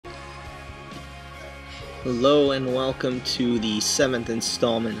Hello and welcome to the 7th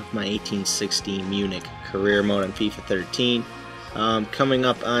installment of my 1860 Munich career mode on FIFA 13. Coming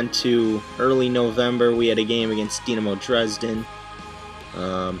up onto early November, we had a game against Dynamo Dresden.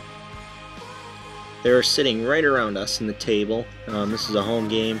 They were sitting right around us in the table. This is a home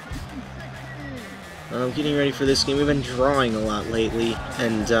game. Getting ready for this game. We've been drawing a lot lately,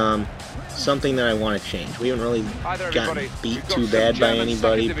 and something that I want to change. We haven't really gotten beat too bad by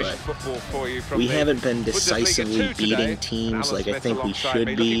anybody, but we haven't been decisively beating teams like I think we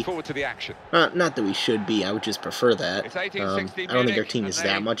should be. Not that we should be, I would just prefer that. I don't think our team is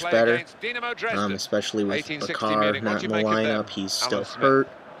that much better, especially with Bakar not in the lineup. He's still hurt.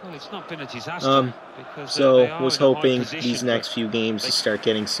 So was hoping these next few games to start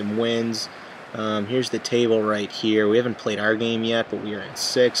getting some wins. Here's the table right here. We haven't played our game yet, but we are in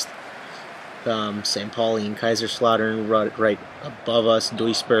 6th. St. Pauli and Kaiserslautern right above us.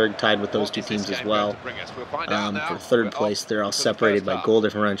 Duisburg tied with those two teams as well. For 3rd place, they're all separated by goal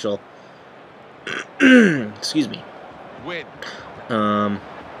differential. Excuse me. I'm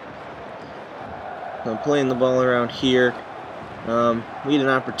playing the ball around here. We had an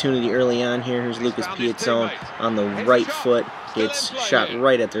opportunity early on here. Here's Lucas Piazzone on the right foot. Gets shot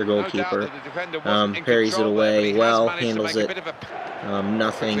right at their goalkeeper. Parries it away well, handles it.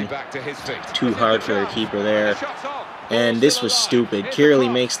 Nothing too hard for their keeper there. And this was stupid. Kirli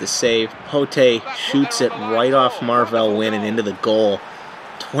makes the save. Pote shoots it right off Marvell Win and into the goal.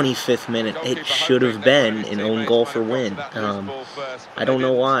 25th minute. It should have been an own goal for Win. I don't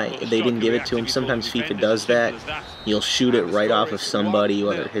know why they didn't give it to him. Sometimes FIFA does that. You'll shoot it right off of somebody,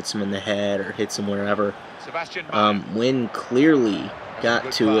 whether it hits him in the head or hits him wherever. Win clearly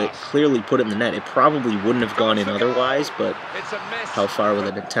got to it, clearly put it in the net. It probably wouldn't have gone in otherwise, but how far with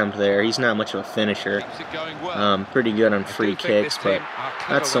an attempt there? He's not much of a finisher. Pretty good on free kicks, but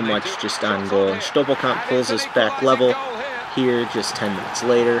not so much just on goal. And Stoppelkamp pulls us back level here just 10 minutes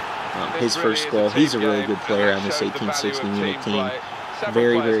later. His first goal. He's a really good player on this 1860 Munich team.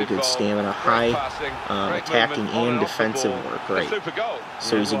 Very, very good stamina, high attacking and defensive work rate.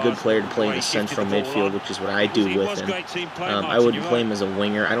 So he's a good player to play in the central midfield, which is what I do with him. I wouldn't play him as a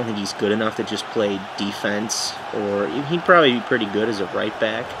winger. I don't think he's good enough to just play defense, or he'd probably be pretty good as a right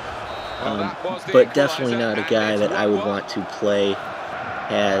back. But definitely not a guy that I would want to play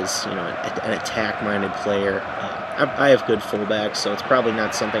as, you know, an attack-minded player. I have good fullbacks, so it's probably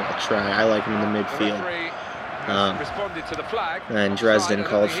not something I'll try. I like him in the midfield. And Dresden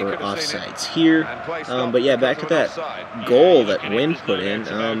called for offsides here. But yeah, back to that goal that Win put in.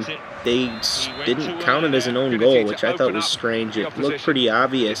 They didn't count it as an own goal, which I thought was strange. It looked pretty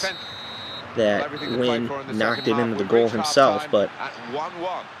obvious that Win knocked it into the goal himself, but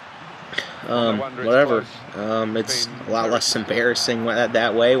whatever. It's a lot less embarrassing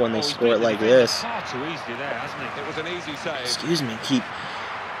that way when they score it like this. Excuse me,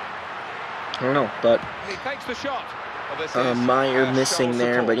 I don't know, but Meyer missing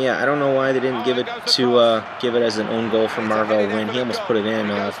there. But yeah, I don't know why they didn't give it as an own goal for Marvell Win. He almost put it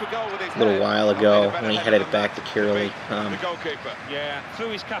in a little while ago when he headed it back to Kirli.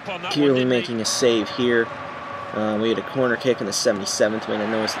 Kirli making a save here. We had a corner kick in the 77th minute.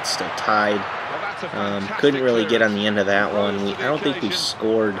 I noticed it's still tied. Couldn't really get on the end of that one. I don't think we've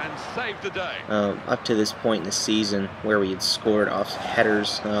scored up to this point in the season where we had scored off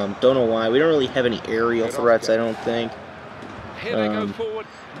headers. Don't know why. We don't really have any aerial threats, I don't think. You know,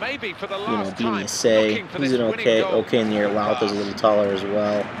 Dini Say, he's an okay in the air. Lautha's a little taller as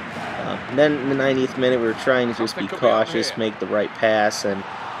well. Then in the 90th minute, we were trying to just be cautious, make the right pass, and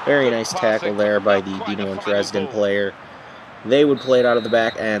very nice tackle there by the Dynamo Dresden player. They would play it out of the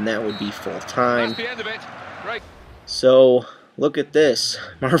back, and that would be full time. So, look at this.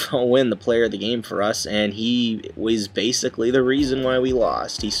 Marvell Win, the player of the game for us, and he was basically the reason why we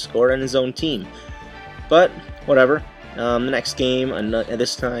lost. He scored on his own team. But, whatever. The next game,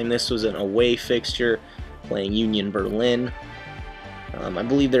 this time, this was an away fixture, playing Union Berlin. I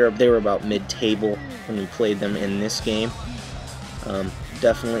believe they were about mid-table when we played them in this game.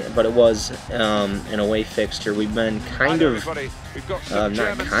 Definitely, but it was an away fixture. We've been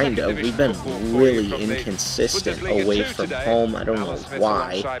we've been really inconsistent away from home. I don't know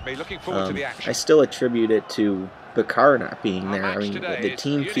why. I still attribute it to Bakar not being there. I mean, the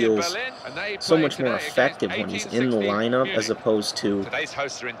team feels so much more effective when he's in the lineup as opposed to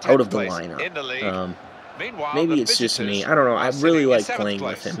out of the lineup. Maybe it's just me. I don't know. I really like playing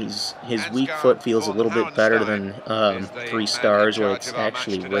with him. His weak foot feels a little bit better than 3 stars where it's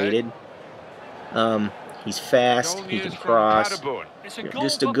actually rated. He's fast. He can cross.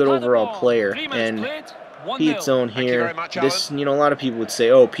 Just a good overall player. And Piet zone here. This, you know, a lot of people would say,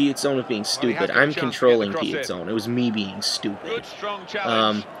 oh, Piet zone was being stupid. I'm controlling Piet zone. It was me being stupid.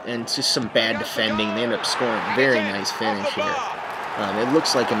 And it's just some bad defending. They end up scoring a very nice finish here. It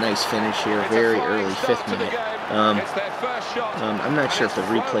looks like a nice finish here, very early, 5th minute. I'm not sure if the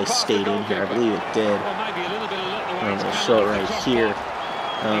replay stayed in here. I believe it did. I'll show it right here.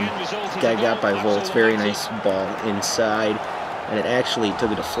 Guy got by Volts, very nice ball inside. And it actually took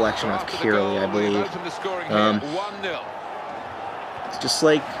a deflection off Curley, I believe. It's just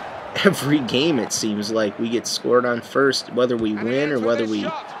like every game, it seems like we get scored on first, whether we win or whether we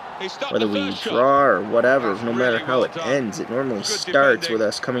draw or whatever. No matter how it ends, it normally starts with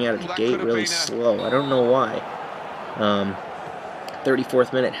us coming out of the gate really slow. I don't know why.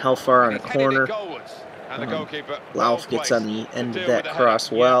 34th minute, Hellfire on a corner. Lauf gets on the end of that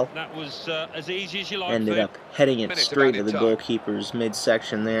cross well. Ended up heading it straight to the goalkeeper's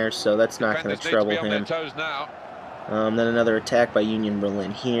midsection there, so that's not going to trouble him. Then another attack by Union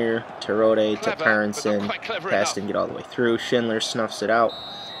Berlin here. Terode to Parensen. Pass didn't get all the way through. Schindler snuffs it out.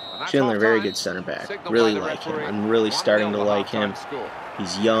 Schindler, very good center back. Really like him. I'm really starting to like him.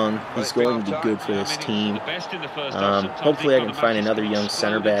 He's young. He's going to be good for this team. Hopefully I can find another young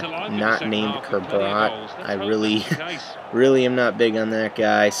center back not named Kerbrat. I really am not big on that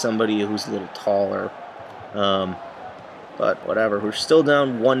guy. Somebody who's a little taller. But whatever. We're still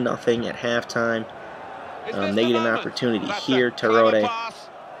down 1-0 at halftime. They get an opportunity here. Terode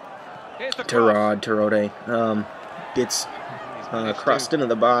gets crossed into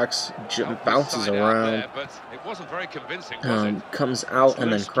the box, bounces around, comes out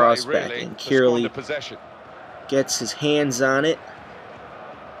and then cross back in. Curley gets his hands on it.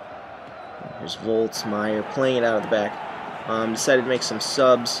 There's Volts, Meyer playing it out of the back. Decided to make some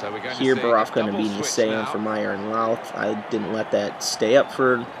subs here. Borofka and Abini stay on for Meyer and Lauf. I didn't let that stay up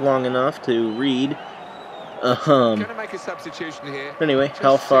for long enough to read. Anyway,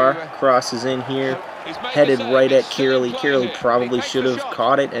 Hellfire crosses in here, headed right at Curley. Curley probably should have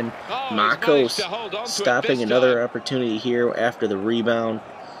caught it, and Makos stopping another opportunity here after the rebound.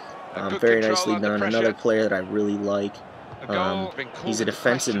 Very nicely done. Another player that I really like. He's a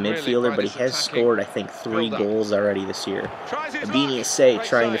defensive midfielder, but he has scored, I think, 3 goals already this year. Abini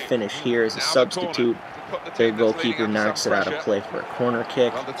trying to finish here as a substitute. Their goalkeeper knocks it out of play for a corner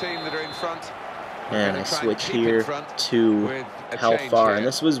kick. And I switch here to Hellfire. And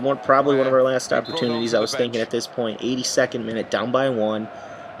this was probably one of our last opportunities. I was thinking at this point, 82nd minute, down by 1.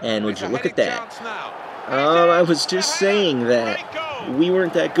 And would you look at that? I was just saying that we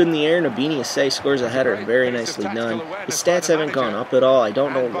weren't that good in the air, and Abini scores a header. Very nicely done. His stats haven't gone up at all. I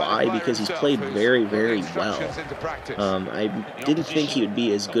don't know why, because he's played very, very well. I didn't think he would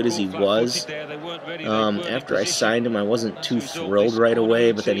be as good as he was. After I signed him, I wasn't too thrilled right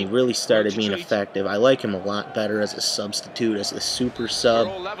away, but then he really started being effective. I like him a lot better as a substitute, as a super sub,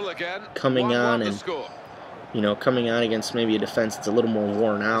 coming on and, you know, coming on against maybe a defense that's a little more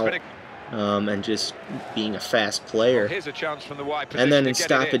worn out. And just being a fast player. And then in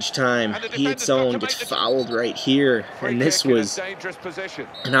stoppage time, Piet's own gets fouled right here, and this was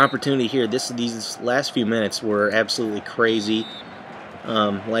an opportunity here. These last few minutes were absolutely crazy,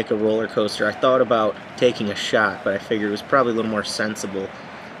 like a roller coaster. I thought about taking a shot, but I figured it was probably a little more sensible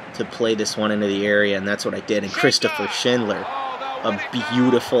to play this one into the area, and that's what I did. And Christopher Schindler, a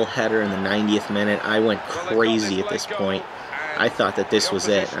beautiful header in the 90th minute. I went crazy at this point. I thought that this was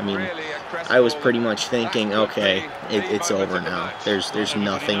it. I mean, I was pretty much thinking, okay, it's over now. There's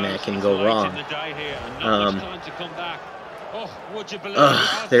nothing that can go wrong.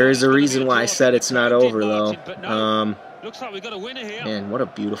 There is a reason why I said it's not over, though. Man, what a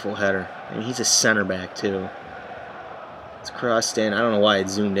beautiful header. I mean, he's a center back, too. It's crossed in. I don't know why it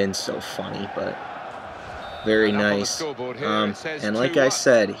zoomed in so funny, but very nice. And like I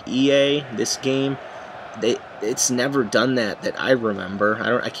said, EA, this game, it's never done that I remember.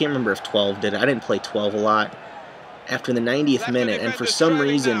 I can't remember if 12 did it. I didn't play 12 a lot. After the 90th minute, and for some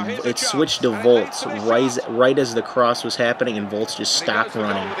reason it switched to Volts right as the cross was happening, and Volts just stopped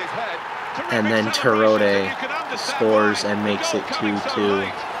running. And then Terode scores and makes it 2-2.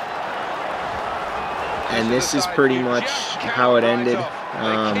 And this is pretty much how it ended.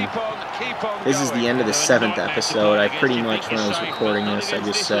 This is the end of the 7th episode. I pretty much, when I was recording this, I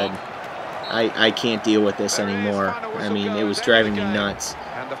just said, I can't deal with this anymore. I mean, it was driving me nuts.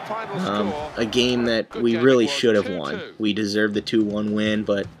 A game that we really should have won. We deserved the 2-1 win,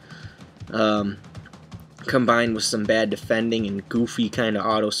 but combined with some bad defending and goofy kind of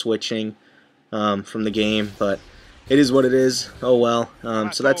auto-switching from the game, but it is what it is. Oh well.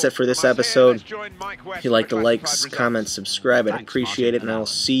 So that's it for this episode. If you like to comment, subscribe, I'd appreciate it, and I'll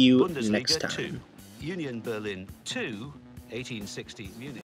see you next time. Union Berlin 2, 1860 Munich.